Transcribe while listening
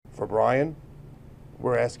for Brian.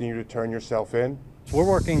 We're asking you to turn yourself in. We're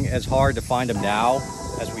working as hard to find him now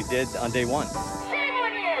as we did on day one. Shame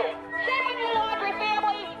on you! Shame on you, Laundrie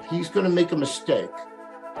family! He's going to make a mistake,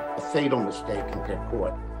 a fatal mistake, and get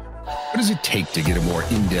caught. What does it take to get a more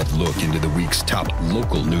in-depth look into the week's top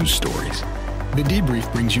local news stories? The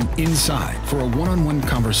Debrief brings you inside for a one-on-one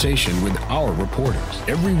conversation with our reporters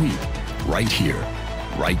every week, right here,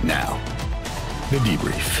 right now. The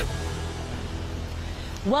Debrief.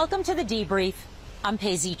 Welcome to The Debrief. I'm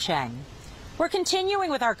Paisley Cheng. We're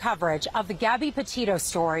continuing with our coverage of the Gabby Petito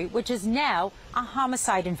story, which is now a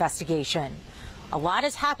homicide investigation. A lot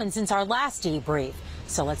has happened since our last debrief,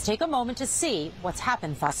 so let's take a moment to see what's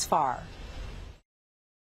happened thus far.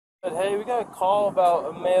 Hey, we got a call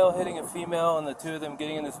about a male hitting a female and the two of them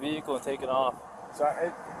getting in this vehicle and taking off. So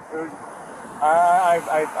I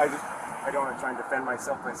don't want to try and defend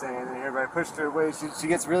myself by saying anything here, but I pushed her away. She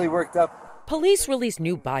gets really worked up. Police released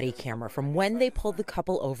new body camera from when they pulled the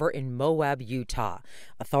couple over in Moab, Utah.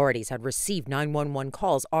 Authorities had received 911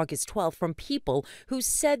 calls August 12th from people who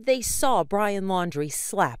said they saw Brian Laundrie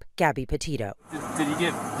slap Gabby Petito. Did you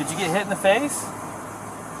get hit in the face?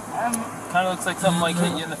 Kind of looks like something like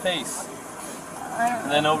hit you in the face.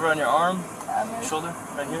 And then over on your arm, shoulder,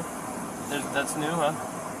 right here. That's new, huh?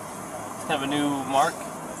 It's kind of a new mark.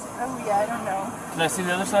 Oh yeah, I don't know. Can I see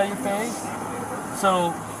the other side of your face?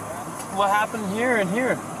 So, what happened here and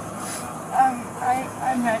here? I'm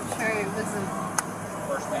not sure. It was a...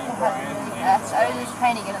 It happened really fast. I was just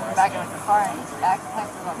trying to get in the back of the car and his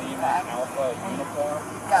backpack was on the back. And it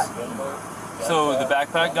got me. So the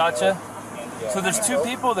backpack got you? So there's two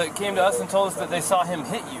people that came to us and told us that they saw him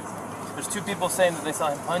hit you. There's two people saying that they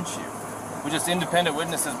saw him punch you. We're just independent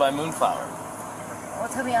witnesses by Moonflower. Well,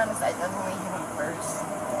 to be honest, I definitely hit him first.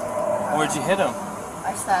 Where'd you hit him?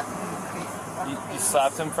 I slapped him in the face. You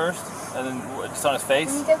slapped him first? And then just on his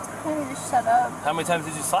face? Can you get to kind of just shut up? How many times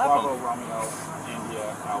did you slap him? Romeo, India,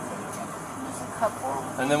 Alpha. Just a couple.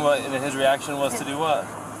 And then what? And his reaction was to do what?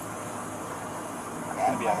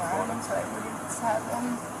 Grab my arm so I wouldn't slap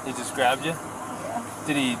him. He just grabbed you?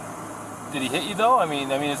 Yeah. Did he hit you though? I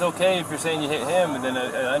mean, it's okay if you're saying you hit him, and then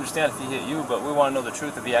I understand if he hit you, but we want to know the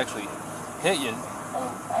truth if he actually hit you.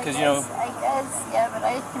 I guess, yeah, but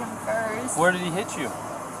I hit him first. Where did he hit you?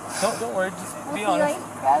 Don't worry, just be honest. He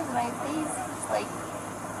grabbed my face, like,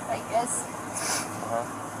 I guess.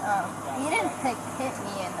 He didn't hit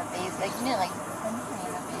me in the face, like, he didn't punch me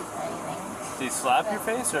in the face or anything. Did he slap your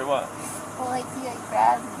face or what? Well, he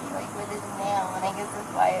grabbed me with his nail, and I guess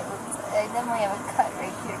that's why it was. I definitely have a cut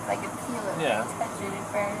right here because I could feel it. Yeah. When I touch it, it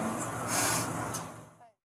burns.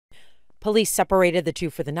 Police separated the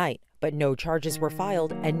two for the night, but no charges were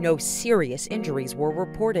filed and no serious injuries were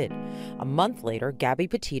reported. A month later, Gabby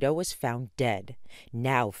Petito was found dead.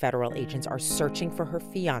 Now federal agents are searching for her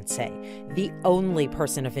fiancé, the only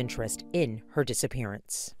person of interest in her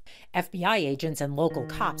disappearance. FBI agents and local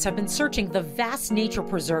cops have been searching the vast nature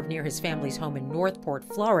preserve near his family's home in Northport,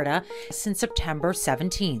 Florida, since September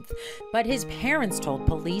 17th. But his parents told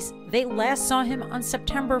police they last saw him on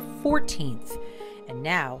September 14th. And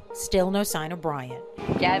now, still no sign of Brian.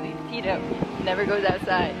 Gabby Petito never goes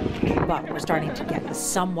outside. But we're starting to get a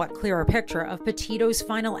somewhat clearer picture of Petito's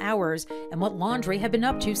final hours and what Laundrie had been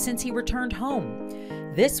up to since he returned home.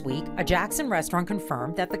 This week, a Jackson restaurant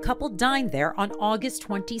confirmed that the couple dined there on August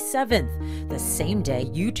 27th, the same day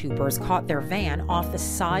YouTubers caught their van off the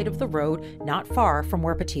side of the road not far from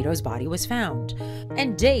where Petito's body was found.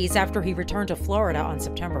 And days after he returned to Florida on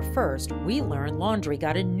September 1st, we learned Laundrie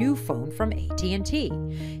got a new phone from AT&T.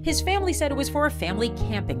 His family said it was for a family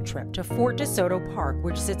camping trip to Fort DeSoto Park,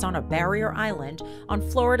 which sits on a barrier island on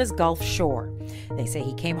Florida's Gulf Shore. They say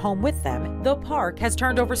he came home with them. The park has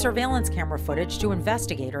turned over surveillance camera footage to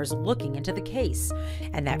investigators looking into the case.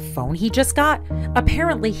 And that phone he just got?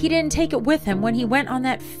 Apparently, he didn't take it with him when he went on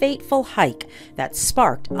that fateful hike that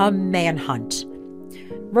sparked a manhunt.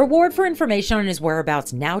 Reward for information on his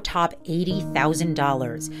whereabouts now top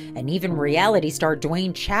 $80,000. And even reality star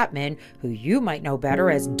Dwayne Chapman, who you might know better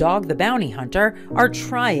as Dog the Bounty Hunter, are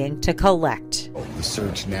trying to collect. The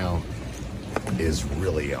search now is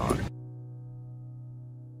really on.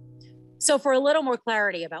 So for a little more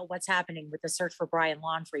clarity about what's happening with the search for Brian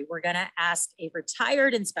Laundrie, we're going to ask a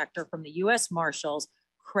retired inspector from the U.S. Marshals,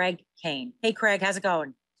 Craig Kane. Hey, Craig, how's it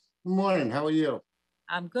going? Good morning. How are you?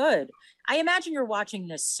 I'm good. I imagine you're watching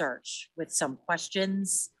this search with some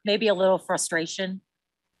questions, maybe a little frustration.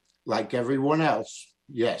 Like everyone else,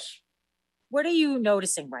 yes. What are you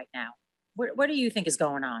noticing right now? What do you think is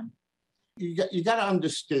going on? You got to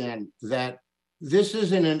understand that this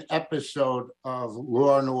isn't an episode of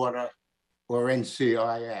Law and Order or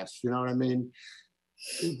NCIS. You know what I mean?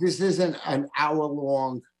 This isn't an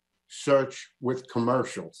hour-long search with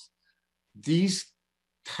commercials. These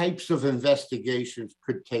types of investigations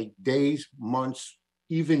could take days, months,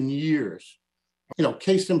 even years. You know,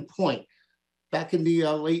 case in point, back in the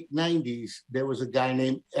late 90s, there was a guy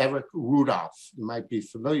named Eric Rudolph. You might be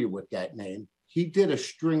familiar with that name. He did a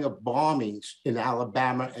string of bombings in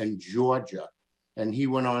Alabama and Georgia, and he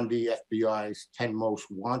went on the FBI's 10 most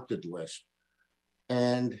wanted list.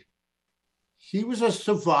 And he was a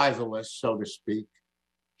survivalist, so to speak.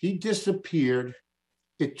 He disappeared.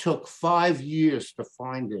 It took 5 years to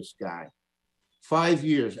find this guy. 5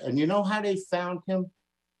 years. And you know how they found him?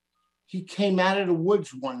 He came out of the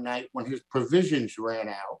woods one night when his provisions ran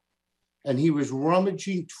out, and he was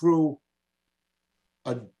rummaging through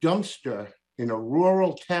a dumpster in a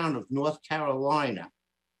rural town of North Carolina.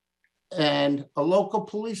 And a local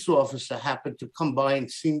police officer happened to come by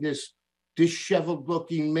and seen this disheveled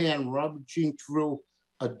looking man rummaging through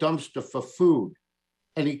a dumpster for food.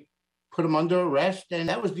 And he put him under arrest, and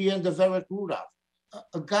that was the end of Eric Rudolph.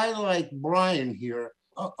 A guy like Brian here,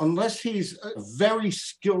 unless he's a very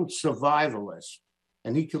skilled survivalist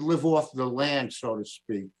and he could live off the land, so to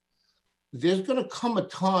speak, there's going to come a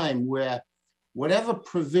time where whatever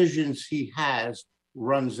provisions he has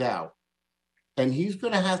runs out. And he's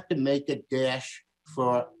going to have to make a dash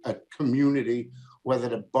for a community, whether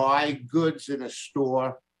to buy goods in a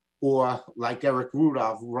store or, like Eric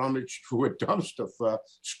Rudolph, rummage through a dumpster for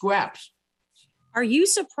scraps. Are you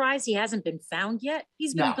surprised he hasn't been found yet?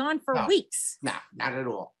 He's been gone for weeks. No, not at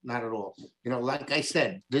all. Not at all. You know, like I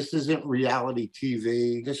said, this isn't reality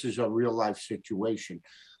TV. This is a real life situation,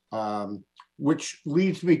 which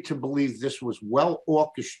leads me to believe this was well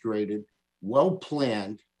orchestrated, well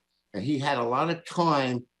planned, and he had a lot of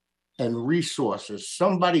time and resources.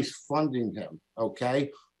 Somebody's funding him,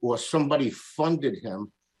 okay? Or somebody funded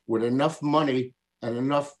him with enough money and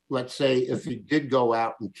enough, let's say, if he did go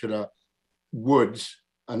out into the woods,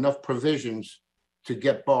 enough provisions to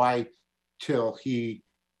get by till he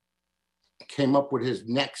came up with his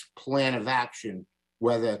next plan of action,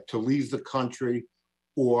 whether to leave the country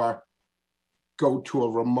or go to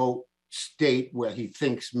a remote state where he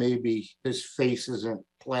thinks maybe his face isn't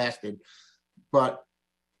plastered. But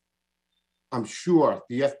I'm sure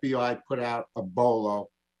the FBI put out a bolo,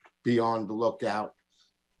 be on the lookout,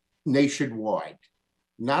 nationwide.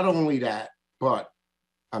 Not only that, but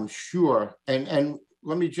I'm sure, and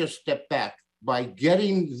let me just step back, by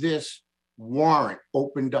getting this warrant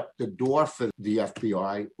opened up the door for the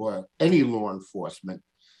FBI or any law enforcement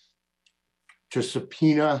to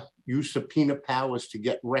use subpoena powers to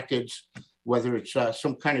get records, whether it's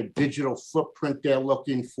some kind of digital footprint they're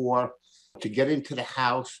looking for, to get into the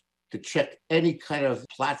house, to check any kind of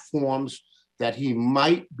platforms that he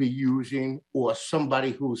might be using or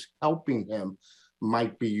somebody who's helping him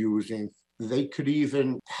might be using. They could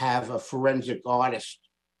even have a forensic artist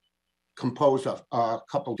compose a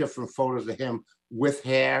couple different photos of him with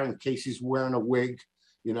hair in case he's wearing a wig,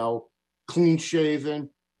 you know, clean shaven,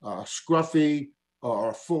 scruffy, or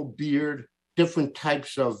a full beard, different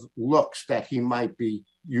types of looks that he might be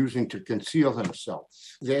using to conceal himself.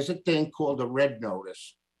 There's a thing called a red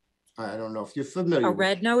notice. I don't know if you're familiar. A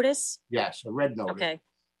red notice? Yes, a red notice. Okay.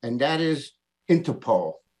 And that is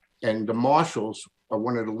Interpol. And the Marshals are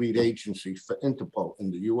one of the lead agencies for Interpol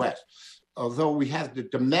in the US. Although we have the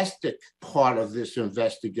domestic part of this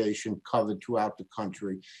investigation covered throughout the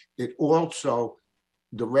country, it also,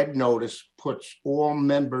 the red notice puts all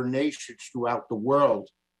member nations throughout the world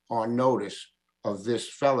on notice of this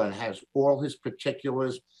fella. It has all his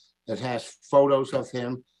particulars. It has photos of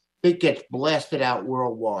him. It gets blasted out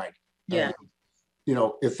worldwide. Yeah. And, you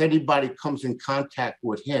know, if anybody comes in contact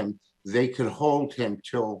with him, they could hold him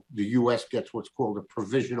till the US gets what's called a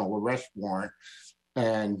provisional arrest warrant,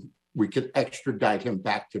 and we could extradite him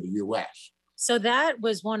back to the US. So that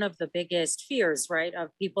was one of the biggest fears, right, of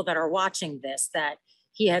people that are watching this, that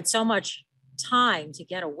he had so much time to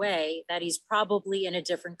get away that he's probably in a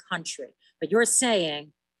different country. But you're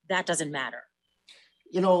saying that doesn't matter.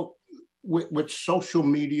 You know, with social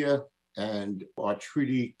media and our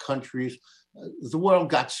treaty countries, the world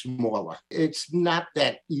got smaller. It's not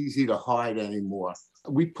that easy to hide anymore.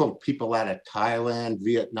 We pulled people out of Thailand,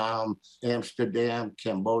 Vietnam, Amsterdam,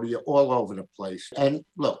 Cambodia, all over the place. And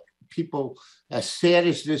look, people, as sad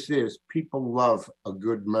as this is, people love a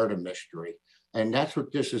good murder mystery. And that's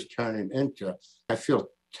what this is turning into. I feel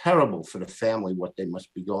terrible for the family, what they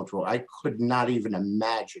must be going through. I could not even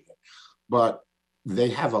imagine it. But they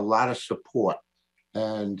have a lot of support.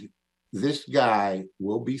 And this guy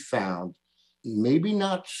will be found, maybe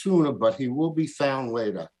not sooner, but he will be found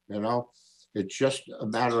later. You know, it's just a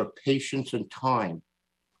matter of patience and time.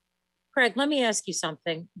 Craig, let me ask you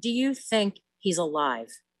something. Do you think he's alive?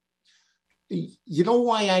 You know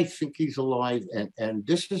why I think he's alive? And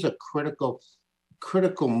this is a critical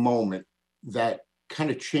moment that kind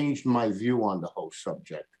of changed my view on the whole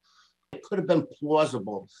subject. It could have been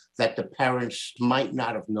plausible that the parents might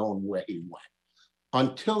not have known where he went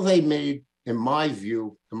until they made, in my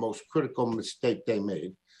view, the most critical mistake they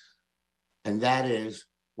made. And that is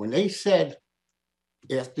when they said,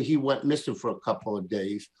 after he went missing for a couple of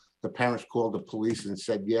days, the parents called the police and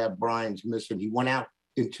said, yeah, Brian's missing. He went out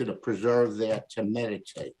into the preserve there to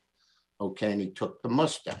meditate. Okay, and he took the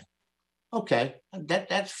Mustang. Okay,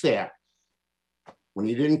 that's fair. When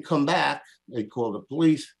he didn't come back, they called the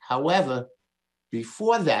police. However,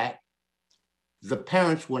 before that, the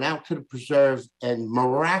parents went out to the preserve and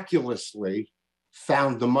miraculously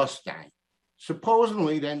found the Mustang.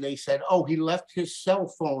 Supposedly, then they said, oh, he left his cell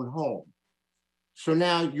phone home. So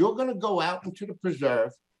now you're going to go out into the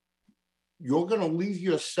preserve. You're going to leave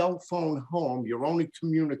your cell phone home, your only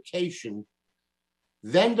communication.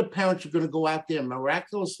 Then the parents are going to go out there and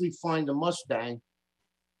miraculously find the Mustang.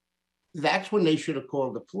 That's when they should have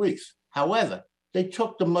called the police. However, they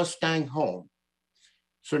took the Mustang home.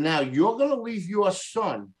 So now you're going to leave your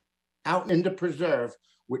son out in the preserve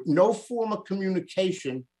with no form of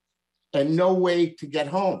communication and no way to get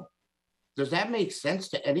home. Does that make sense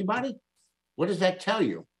to anybody? What does that tell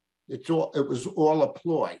you? It was all a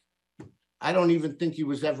ploy. I don't even think he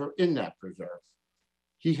was ever in that preserve.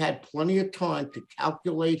 He had plenty of time to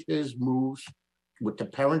calculate his moves with the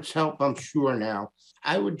parents' help, I'm sure now.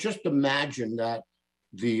 I would just imagine that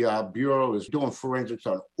the Bureau is doing forensics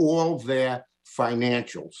on all their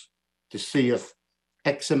financials to see if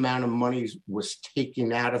X amount of money was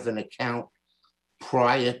taken out of an account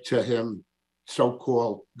prior to him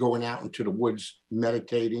so-called going out into the woods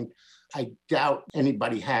meditating. I doubt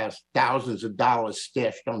anybody has thousands of dollars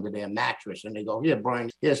stashed under their mattress and they go, here,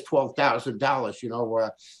 Brian, here's $12,000,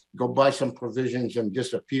 go buy some provisions and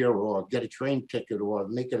disappear or get a train ticket or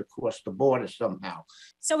make it across the border somehow.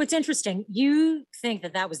 So it's interesting. You think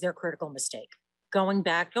that was their critical mistake, going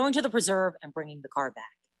to the preserve and bringing the car back.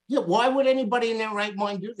 Yeah, why would anybody in their right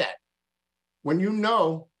mind do that? When you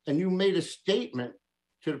know, and you made a statement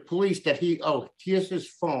to the police that here's his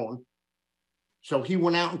phone. So he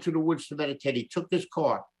went out into the woods to meditate. He took his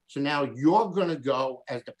car. So now you're going to go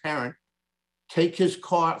as the parent, take his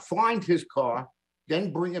car, find his car,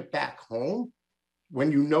 then bring it back home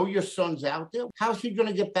when you know your son's out there. How's he going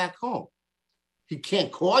to get back home? He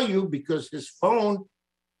can't call you because his phone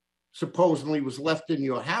supposedly was left in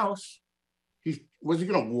your house. Was he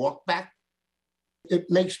going to walk back? It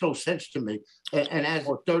makes no sense to me. And as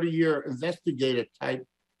a 30-year investigator type,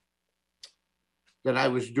 that I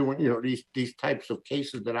was doing, these types of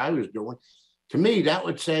cases that I was doing, to me, that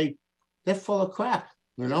would say they're full of crap,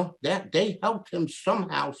 that they helped him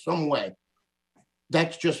somehow, some way.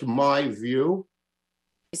 That's just my view.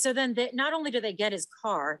 So then not only do they get his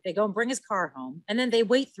car, they go and bring his car home, and then they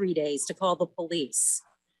wait 3 days to call the police.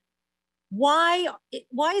 Why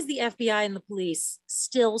is the FBI and the police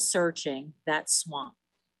still searching that swamp?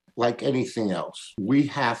 Like anything else, we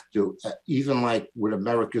have to, even like with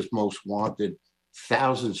America's Most Wanted,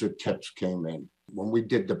 thousands of tips came in. When we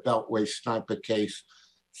did the Beltway sniper case,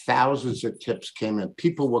 thousands of tips came in.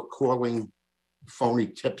 People were calling phony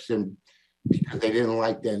tips in because they didn't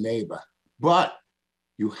like their neighbor. But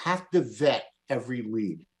you have to vet every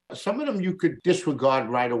lead. Some of them you could disregard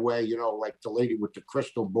right away, like the lady with the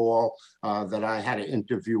crystal ball that I had to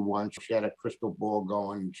interview once. She had a crystal ball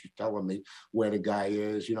going and she's telling me where the guy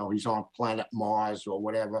is, he's on planet Mars or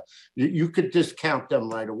whatever. You could discount them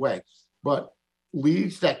right away. But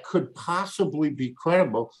leads that could possibly be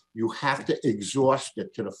credible, you have to exhaust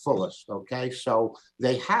it to the fullest, okay? So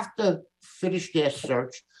they have to finish their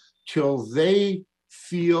search till they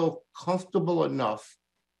feel comfortable enough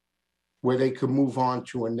where they could move on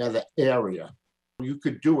to another area. You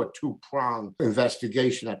could do a two-pronged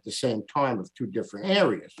investigation at the same time of two different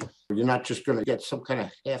areas. You're not just going to get some kind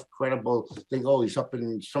of half-credible thing, he's up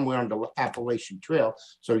in somewhere on the Appalachian Trail.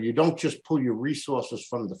 So you don't just pull your resources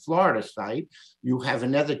from the Florida site. You have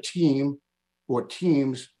another team or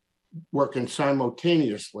teams working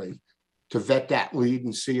simultaneously to vet that lead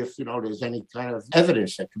and see if, there's any kind of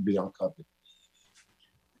evidence that could be uncovered.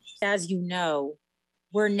 As you know,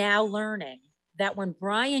 we're now learning that when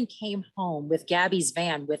Brian came home with Gabby's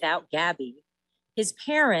van without Gabby, his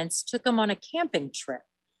parents took him on a camping trip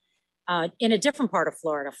in a different part of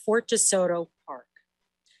Florida, Fort DeSoto Park.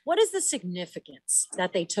 What is the significance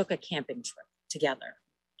that they took a camping trip together?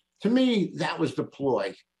 To me, that was the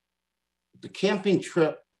ploy. The camping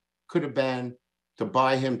trip could have been to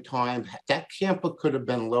buy him time. That camper could have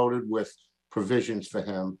been loaded with provisions for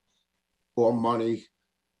him or money,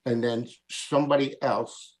 and then somebody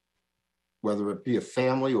else, whether it be a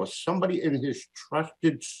family or somebody in his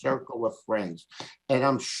trusted circle of friends. And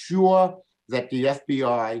I'm sure that the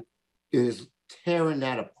FBI is tearing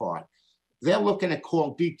that apart. They're looking at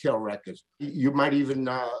call detail records. You might even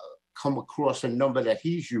come across a number that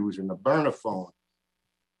he's using, a burner phone.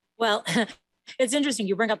 Well, it's interesting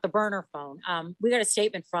you bring up the burner phone. We got a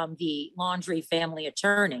statement from the Laundrie family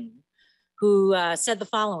attorney who said the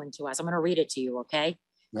following to us. I'm going to read it to you, okay?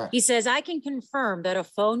 Yeah. He says, I can confirm that a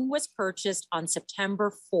phone was purchased on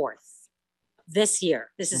September 4th this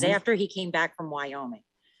year. This is after he came back from Wyoming.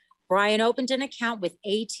 Brian opened an account with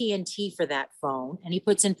AT&T for that phone, and he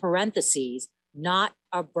puts in parentheses, not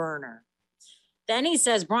a burner. Then he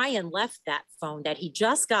says Brian left that phone that he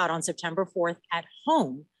just got on September 4th at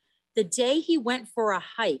home the day he went for a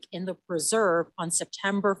hike in the preserve on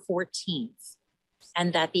September 14th,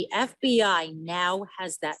 and that the FBI now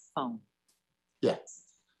has that phone. Yeah.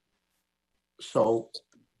 So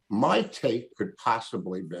my take could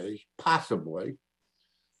possibly be,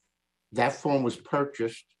 that phone was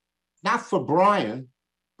purchased not for Brian,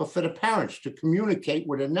 but for the parents to communicate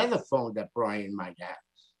with another phone that Brian might have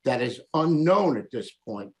that is unknown at this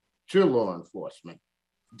point to law enforcement.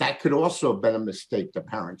 That could also have been a mistake the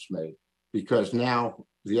parents made, because now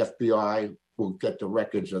the FBI will get the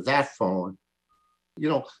records of that phone. You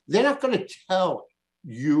know, they're not going to tell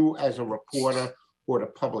you as a reporter or the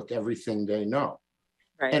public everything they know.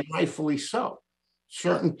 Right. And rightfully so.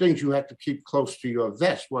 Certain things you have to keep close to your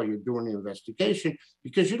vest while you're doing the investigation,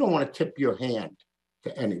 because you don't want to tip your hand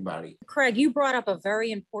to anybody. Craig, you brought up a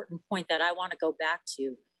very important point that I want to go back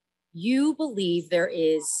to. You believe there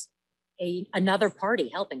is another party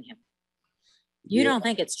helping him. You don't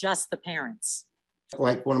think it's just the parents.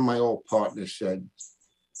 Like one of my old partners said,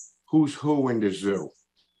 who's who in the zoo?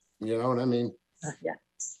 You know what I mean? Yeah.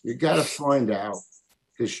 You got to find out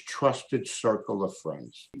his trusted circle of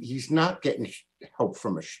friends. He's not getting help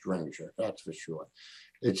from a stranger, that's for sure.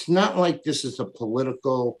 It's not like this is a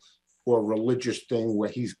political or religious thing where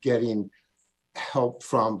he's getting help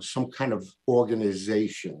from some kind of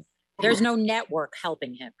organization. There's no network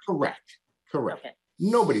helping him. Correct. Okay.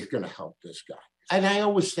 Nobody's going to help this guy. And I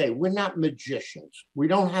always say, we're not magicians. We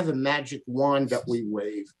don't have a magic wand that we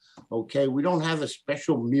wave, okay? We don't have a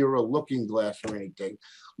special mirror looking glass or anything.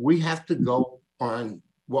 We have to go on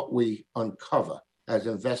what we uncover as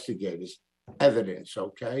investigators, evidence,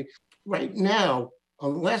 okay? Right now,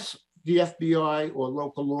 unless the FBI or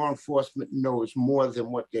local law enforcement knows more than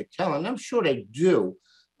what they're telling, I'm sure they do,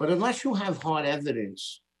 but unless you have hard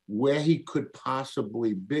evidence where he could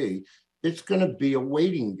possibly be, it's going to be a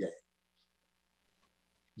waiting game.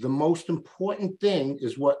 The most important thing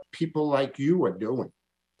is what people like you are doing,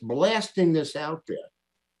 blasting this out there.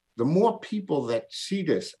 The more people that see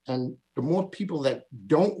this and the more people that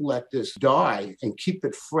don't let this die and keep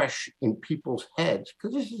it fresh in people's heads,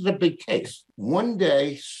 because this is a big case. One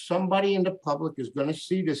day, somebody in the public is going to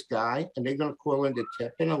see this guy and they're going to call in the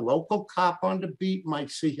tip, and a local cop on the beat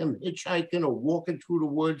might see him hitchhiking or walking through the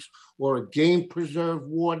woods, or a game preserve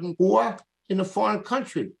warden, or in a foreign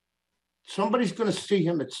country. Somebody's going to see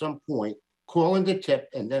him at some point, call in the tip,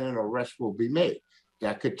 and then an arrest will be made.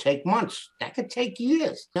 That could take months. That could take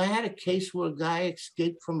years. I had a case where a guy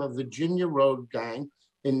escaped from a Virginia road gang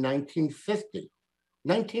in 1950.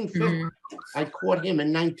 1950. I caught him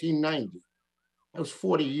in 1990. That was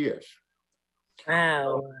 40 years.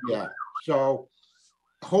 Wow. Yeah. So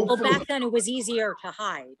hopefully. Well, back then it was easier to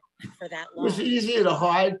hide for that long. It was easier to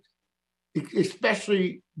hide,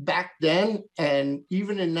 especially back then. And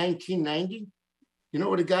even in 1990, you know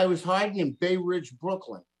where the guy was hiding? In Bay Ridge,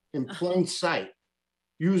 Brooklyn, in plain sight,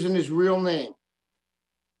 using his real name.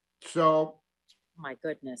 So. My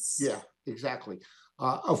goodness. Yeah, exactly.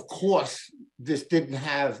 Of course, this didn't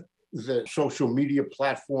have the social media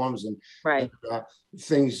platforms and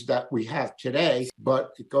things that we have today,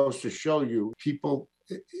 but it goes to show you, people,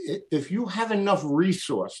 if you have enough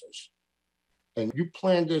resources and you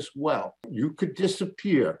plan this well, you could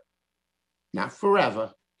disappear, not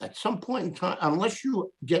forever, at some point in time, unless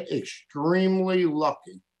you get extremely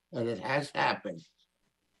lucky, and it has happened.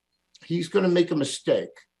 He's going to make a mistake,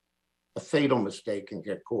 a fatal mistake, and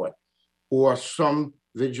get caught. Or some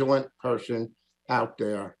vigilant person out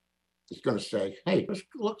there is going to say, hey, this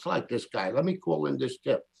looks like this guy. Let me call in this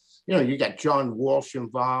tip. You know, you got John Walsh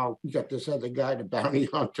involved. You got this other guy, the bounty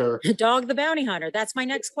hunter. Dog the bounty hunter. That's my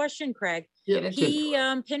next question, Craig. Yeah, that's he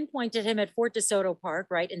pinpointed him at Fort DeSoto Park,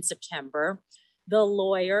 right, in September. The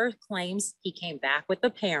lawyer claims he came back with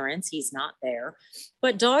the parents. He's not there.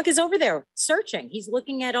 But Dog is over there searching. He's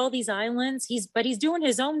looking at all these islands. But he's doing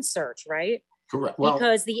his own search, right? Correct. Well,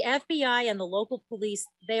 because the FBI and the local police,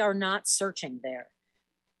 they are not searching there.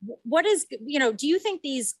 What is, do you think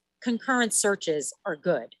these concurrent searches are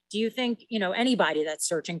good? Do you think, anybody that's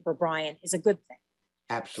searching for Brian is a good thing?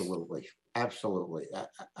 absolutely. Absolutely.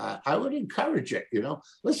 I would encourage it,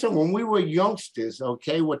 Listen, when we were youngsters,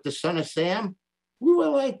 okay, with the son of Sam, we were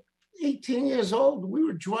like 18 years old. We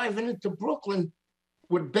were driving into Brooklyn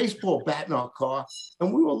with a baseball bat in our car,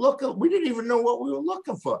 and we didn't even know what we were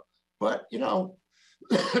looking for. But,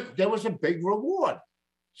 there was a big reward.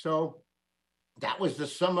 So that was the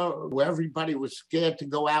summer where everybody was scared to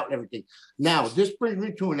go out and everything. Now, this brings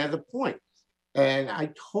me to another point. And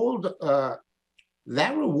I told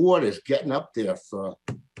that reward is getting up there for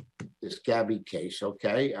this Gabby case,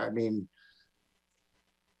 okay? I mean,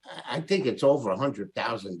 I think it's over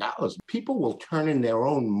 $100,000. People will turn in their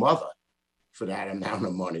own mother for that amount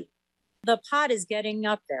of money. The pot is getting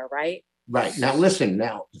up there, right? Right. Now, listen,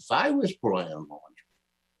 if I was Brian Laundrie,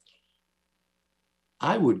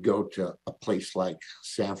 I would go to a place like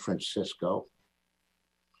San Francisco,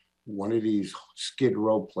 one of these Skid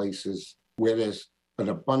Row places where there's an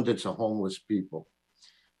abundance of homeless people.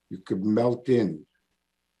 You could melt in,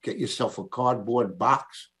 get yourself a cardboard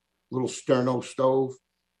box, little sterno stove,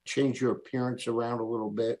 change your appearance around a little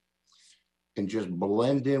bit, and just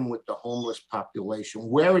blend in with the homeless population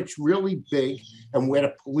where it's really big and where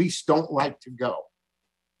the police don't like to go.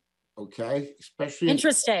 Okay, especially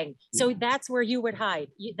interesting. So that's where you would hide.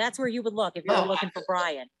 That's where you would look if you were looking for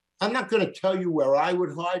Brian. I'm not going to tell you where I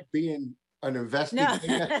would hide, being an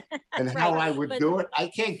investigator, and right. How I would do it. I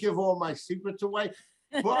can't give all my secrets away,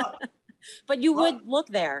 but but you would look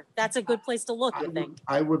there. That's a good place to look. You think?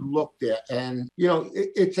 I would look there, and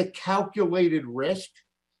it's a calculated risk,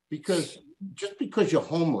 because just because you're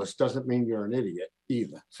homeless doesn't mean you're an idiot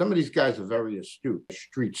either. Some of these guys are very astute,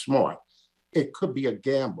 street smart. It could be a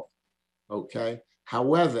gamble. Okay.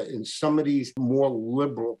 However, in some of these more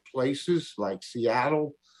liberal places like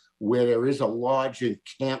Seattle, where there is a large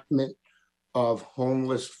encampment of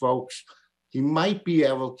homeless folks, he might be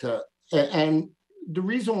able to. And the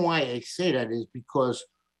reason why I say that is because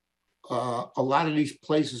a lot of these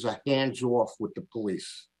places are hands off with the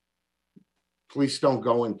police. Police don't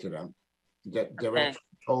go into them. They're actually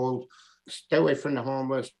told, stay away from the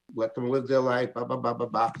homeless, let them live their life, blah, blah, blah, blah,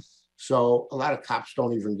 blah. So a lot of cops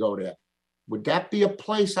don't even go there. Would that be a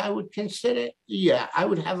place I would consider? Yeah, I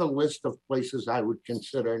would have a list of places I would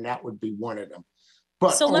consider, and that would be one of them.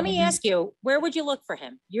 But so let me ask you, where would you look for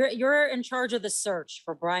him? You're in charge of the search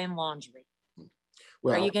for Brian Laundrie.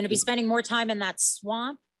 Well, are you going to be spending more time in that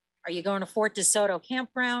swamp? Are you going to Fort DeSoto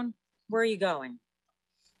campground? Where are you going?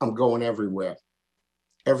 I'm going everywhere.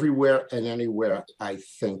 Everywhere and anywhere I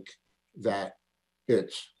think that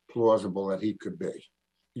it's plausible that he could be.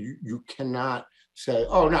 You cannot say,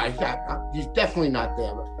 oh, no, he's definitely not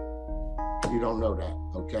there. You don't know that,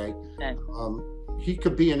 okay? He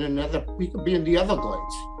could be in the other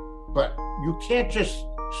glades, but you can't just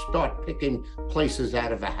start picking places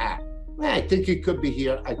out of a hat. I think he could be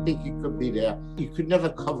here. I think he could be there. You could never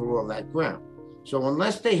cover all that ground. So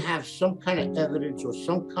unless they have some kind of evidence or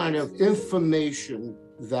some kind of information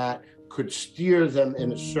that could steer them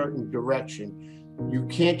in a certain direction, you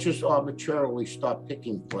can't just arbitrarily start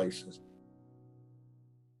picking places.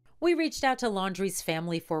 We reached out to Laundrie's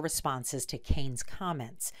family for responses to Kane's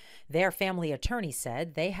comments. Their family attorney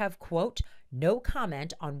said they have, quote, no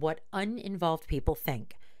comment on what uninvolved people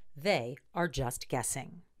think. They are just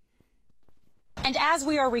guessing. And as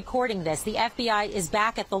we are recording this, the FBI is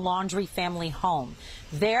back at the Laundrie family home.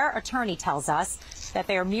 Their attorney tells us that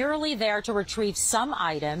they are merely there to retrieve some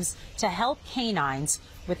items to help canines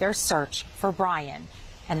with their search for Brian,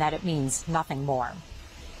 and that it means nothing more.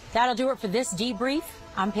 That'll do it for this debrief.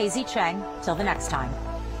 I'm Paisley Cheng. Till the next time.